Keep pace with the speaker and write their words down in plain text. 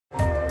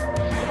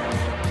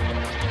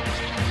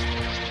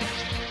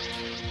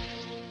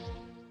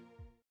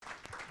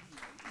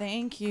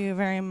Thank you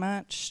very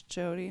much,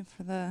 Jody,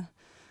 for the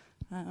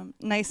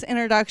nice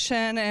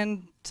introduction,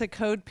 and to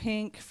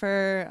CODEPINK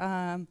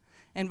for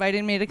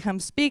inviting me to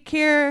come speak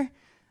here,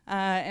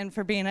 and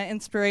for being an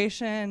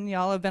inspiration.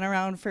 Y'all have been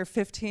around for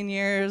 15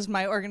 years.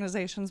 My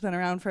organization's been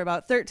around for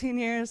about 13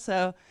 years,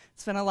 so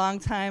it's been a long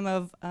time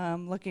of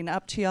looking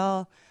up to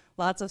y'all.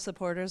 Lots of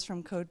supporters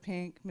from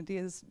CODEPINK.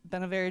 Medea's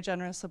been a very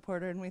generous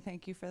supporter, and we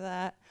thank you for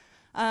that.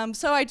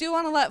 So I do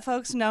want to let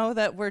folks know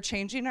that we're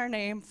changing our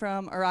name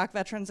from Iraq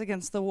Veterans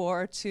Against the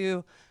War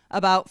to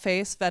About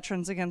Face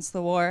Veterans Against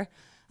the War.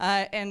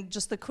 And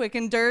just the quick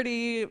and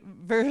dirty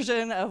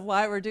version of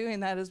why we're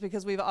doing that is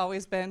because we've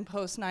always been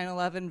post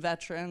 9/11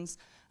 veterans.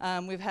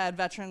 We've had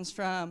veterans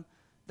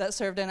that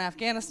served in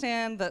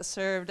Afghanistan, that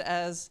served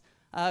as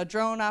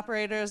drone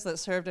operators, that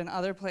served in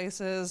other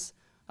places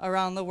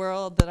around the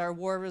world that are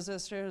war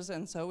resistors,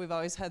 and so we've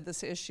always had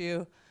this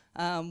issue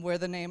where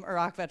the name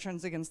Iraq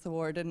Veterans Against the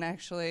War didn't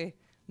actually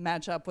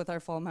match up with our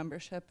full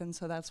membership, and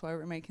so that's why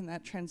we're making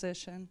that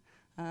transition,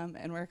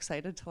 and we're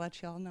excited to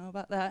let you all know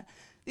about that.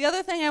 The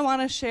other thing I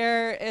want to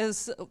share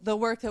is the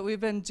work that we've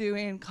been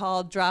doing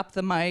called Drop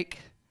the Mic,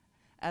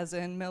 as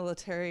in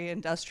military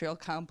industrial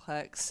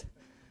complex.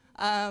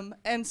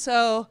 And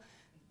so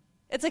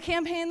it's a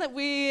campaign that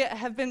we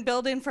have been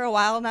building for a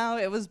while now.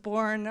 It was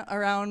born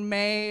around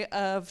May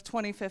of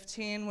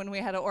 2015 when we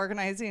had an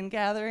organizing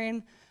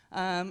gathering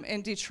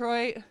in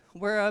Detroit.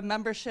 We're a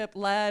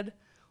membership-led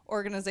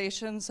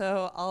organization,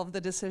 so all of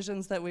the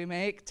decisions that we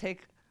make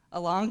take a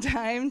long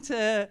time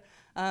to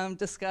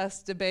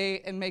discuss,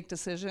 debate, and make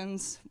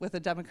decisions with a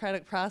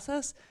democratic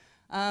process.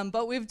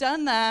 But we've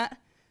done that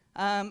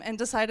and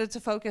decided to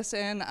focus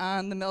in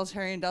on the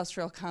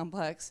military-industrial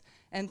complex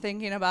and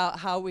thinking about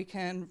how we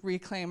can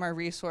reclaim our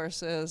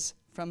resources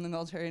from the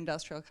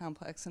military-industrial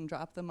complex and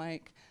drop the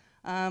mic.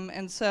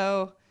 And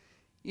so,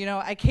 you know,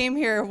 I came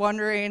here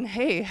wondering,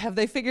 hey, have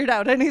they figured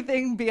out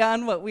anything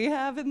beyond what we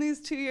have in these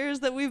 2 years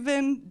that we've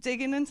been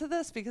digging into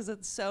this? Because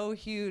it's so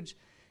huge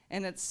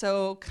and it's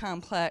so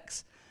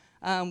complex.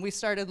 We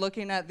started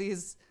looking at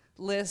these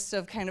lists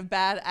of kind of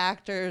bad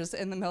actors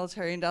in the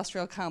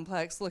military-industrial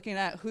complex, looking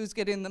at who's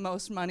getting the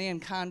most money in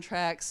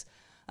contracts,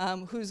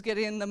 who's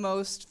getting the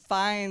most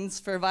fines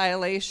for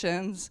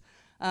violations,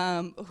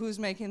 who's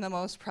making the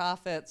most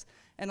profits,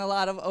 and a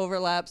lot of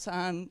overlaps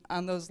on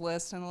those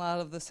lists, and a lot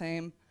of the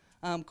same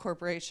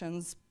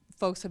corporations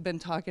folks have been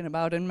talking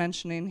about and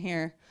mentioning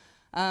here.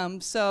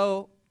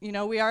 So, you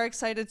know, we are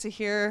excited to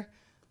hear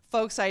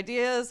folks'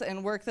 ideas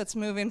and work that's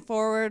moving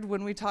forward.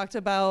 When we talked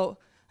about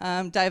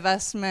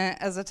divestment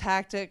as a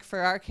tactic for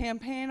our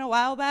campaign a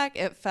while back,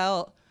 it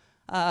felt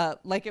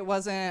like it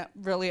wasn't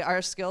really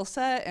our skill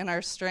set and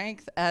our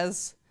strength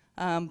as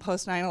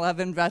post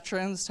 9/11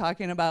 veterans,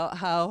 talking about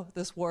how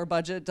this war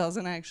budget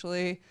doesn't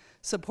actually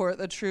support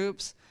the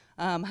troops,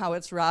 how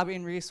it's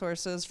robbing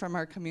resources from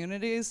our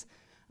communities.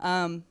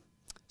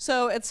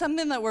 So it's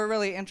something that we're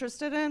really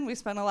interested in. We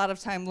spent a lot of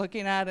time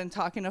looking at and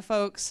talking to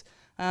folks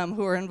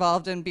who are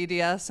involved in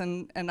BDS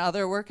and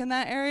other work in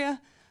that area.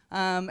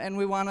 And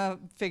we want to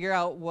figure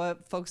out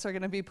what folks are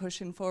going to be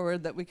pushing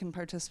forward that we can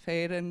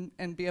participate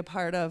and be a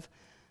part of.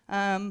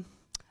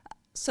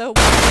 So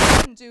what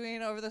we've been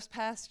doing over this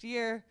past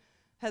year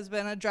has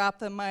been a Drop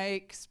the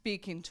Mic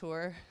speaking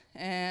tour.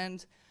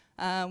 And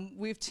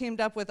we've teamed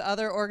up with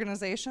other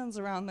organizations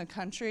around the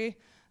country,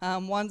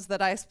 ones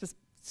that I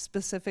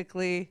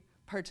specifically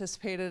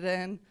participated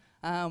in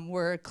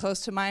were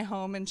close to my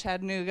home in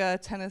Chattanooga,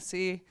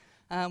 Tennessee.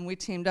 We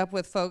teamed up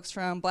with folks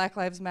from Black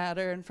Lives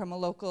Matter and from a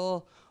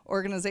local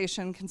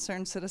organization,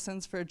 Concerned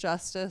Citizens for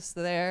Justice,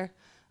 there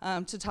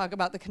to talk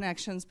about the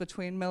connections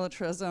between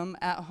militarism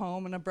at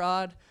home and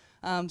abroad.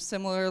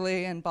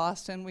 Similarly, in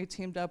Boston, we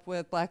teamed up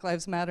with Black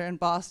Lives Matter in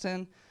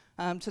Boston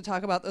to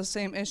talk about those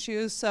same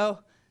issues. So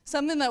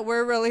something that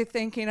we're really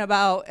thinking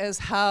about is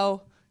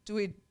how do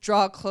we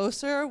draw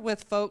closer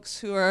with folks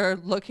who are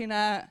looking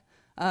at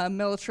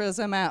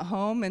militarism at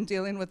home and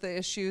dealing with the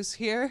issues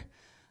here,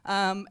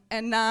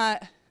 and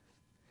not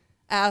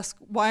ask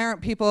why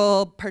aren't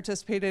people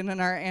participating in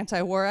our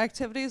anti-war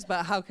activities,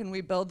 but how can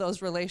we build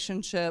those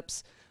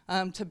relationships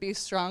to be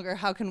stronger?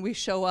 How can we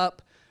show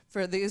up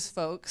for these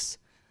folks?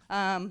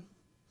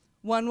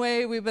 One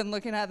way we've been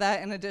looking at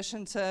that, in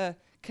addition to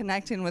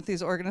connecting with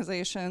these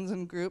organizations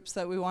and groups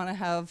that we want to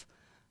have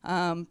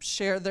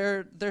share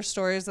their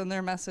stories and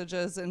their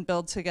messages and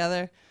build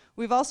together,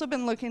 we've also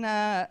been looking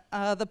at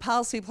the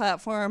policy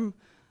platform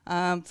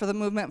for the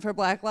Movement for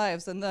Black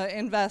Lives, and the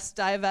Invest,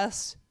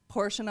 Divest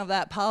portion of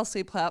that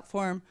policy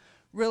platform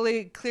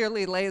really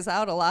clearly lays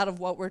out a lot of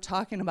what we're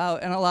talking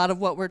about and a lot of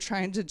what we're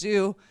trying to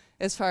do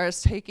as far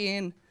as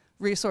taking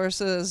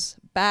resources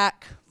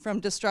back from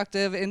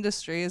destructive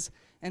industries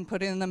and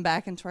putting them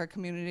back into our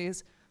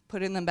communities,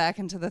 putting them back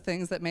into the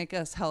things that make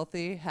us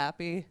healthy,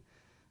 happy,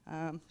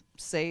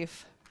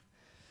 safe.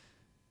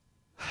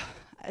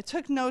 I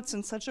took notes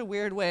in such a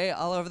weird way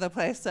all over the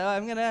place, so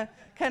I'm gonna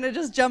kind of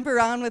just jump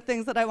around with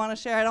things that I want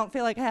to share. I don't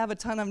feel like I have a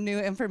ton of new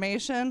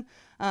information.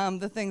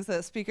 The things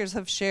that speakers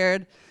have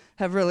shared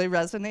have really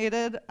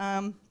resonated.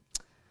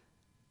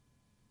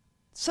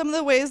 Some of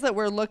the ways that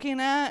we're looking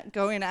at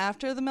going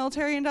after the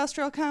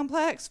military-industrial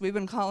complex, we've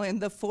been calling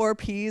the 4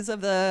 Ps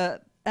of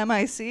the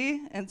MIC,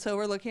 and so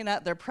we're looking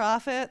at their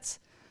profits,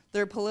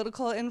 their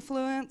political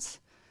influence,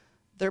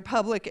 their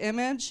public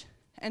image,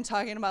 and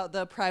talking about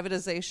the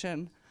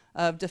privatization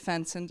of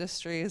defense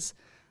industries,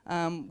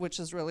 which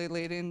is really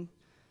leading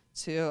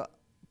to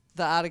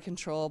the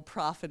out-of-control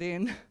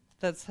profiting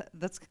that's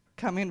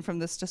coming from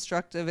this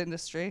destructive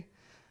industry.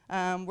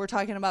 We're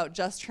talking about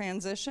just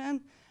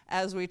transition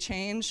as we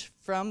change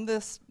from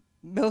this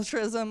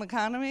militarism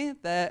economy,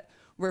 that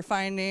we're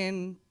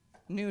finding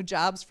new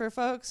jobs for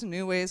folks,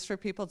 new ways for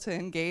people to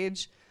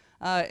engage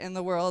in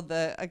the world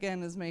that,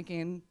 again, is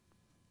making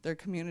their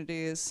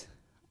communities,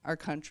 our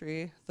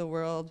country, the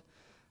world,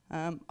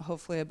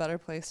 hopefully a better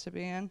place to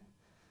be in.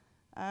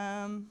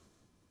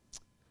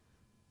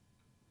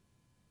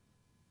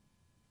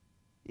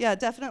 Yeah,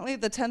 definitely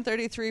the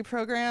 1033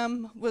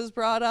 program was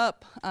brought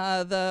up,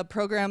 the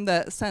program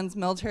that sends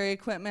military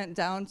equipment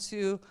down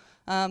to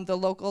the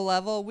local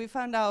level. We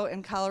found out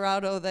in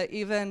Colorado that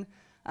even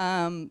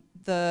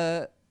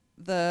the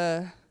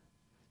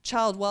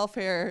child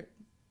welfare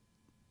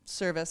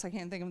service, I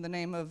can't think of the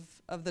name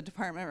of the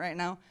department right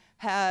now,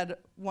 had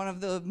one of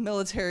the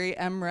military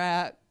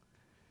MRAT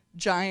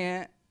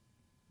giant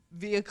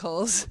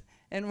vehicles,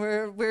 and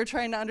we're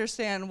trying to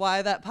understand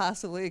why that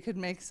possibly could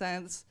make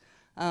sense.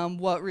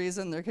 What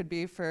reason there could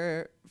be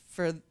for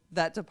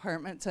that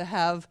department to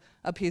have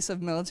a piece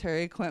of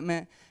military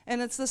equipment.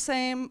 And it's the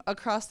same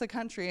across the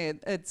country.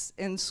 It's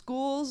in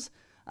schools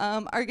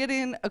are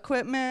getting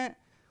equipment,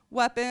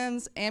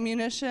 weapons,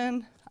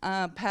 ammunition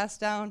passed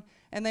down,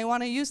 and they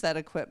want to use that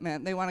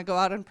equipment. They want to go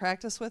out and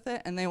practice with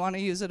it, and they want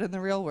to use it in the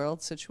real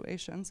world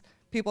situations.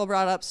 People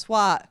brought up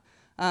SWAT.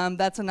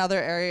 That's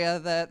another area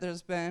that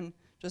there's been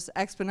just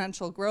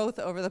exponential growth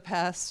over the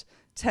past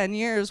 10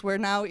 years, where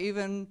now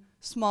even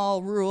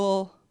small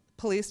rural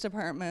police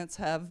departments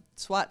have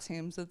SWAT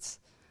teams. It's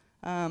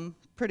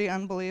pretty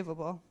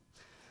unbelievable.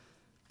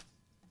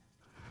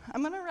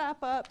 I'm going to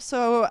wrap up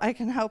so I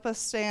can help us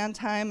stay on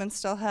time and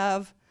still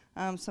have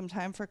some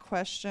time for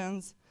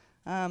questions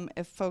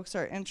if folks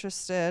are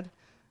interested.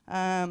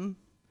 But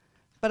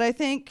I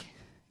think,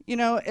 you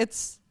know,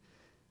 it's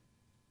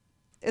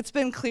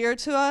been clear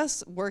to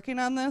us working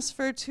on this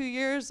for 2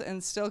 years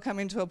and still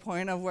coming to a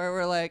point of where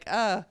we're like,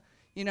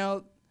 you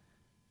know,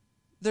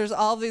 there's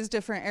all these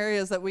different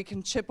areas that we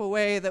can chip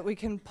away, that we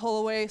can pull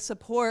away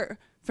support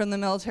from the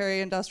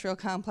military-industrial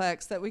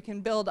complex, that we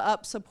can build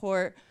up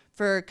support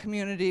for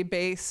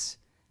community-based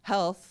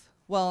health,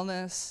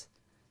 wellness,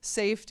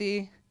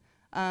 safety.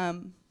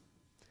 But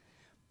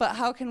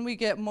how can we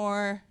get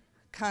more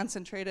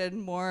concentrated,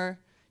 more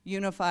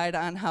unified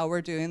on how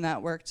we're doing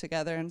that work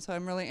together? And so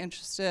I'm really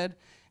interested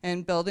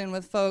in building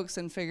with folks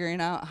and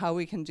figuring out how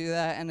we can do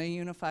that in a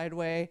unified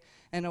way,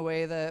 in a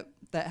way that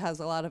has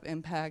a lot of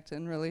impact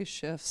and really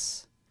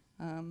shifts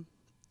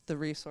the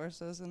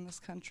resources in this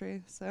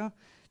country. So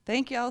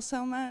thank you all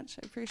so much.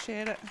 I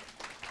appreciate it.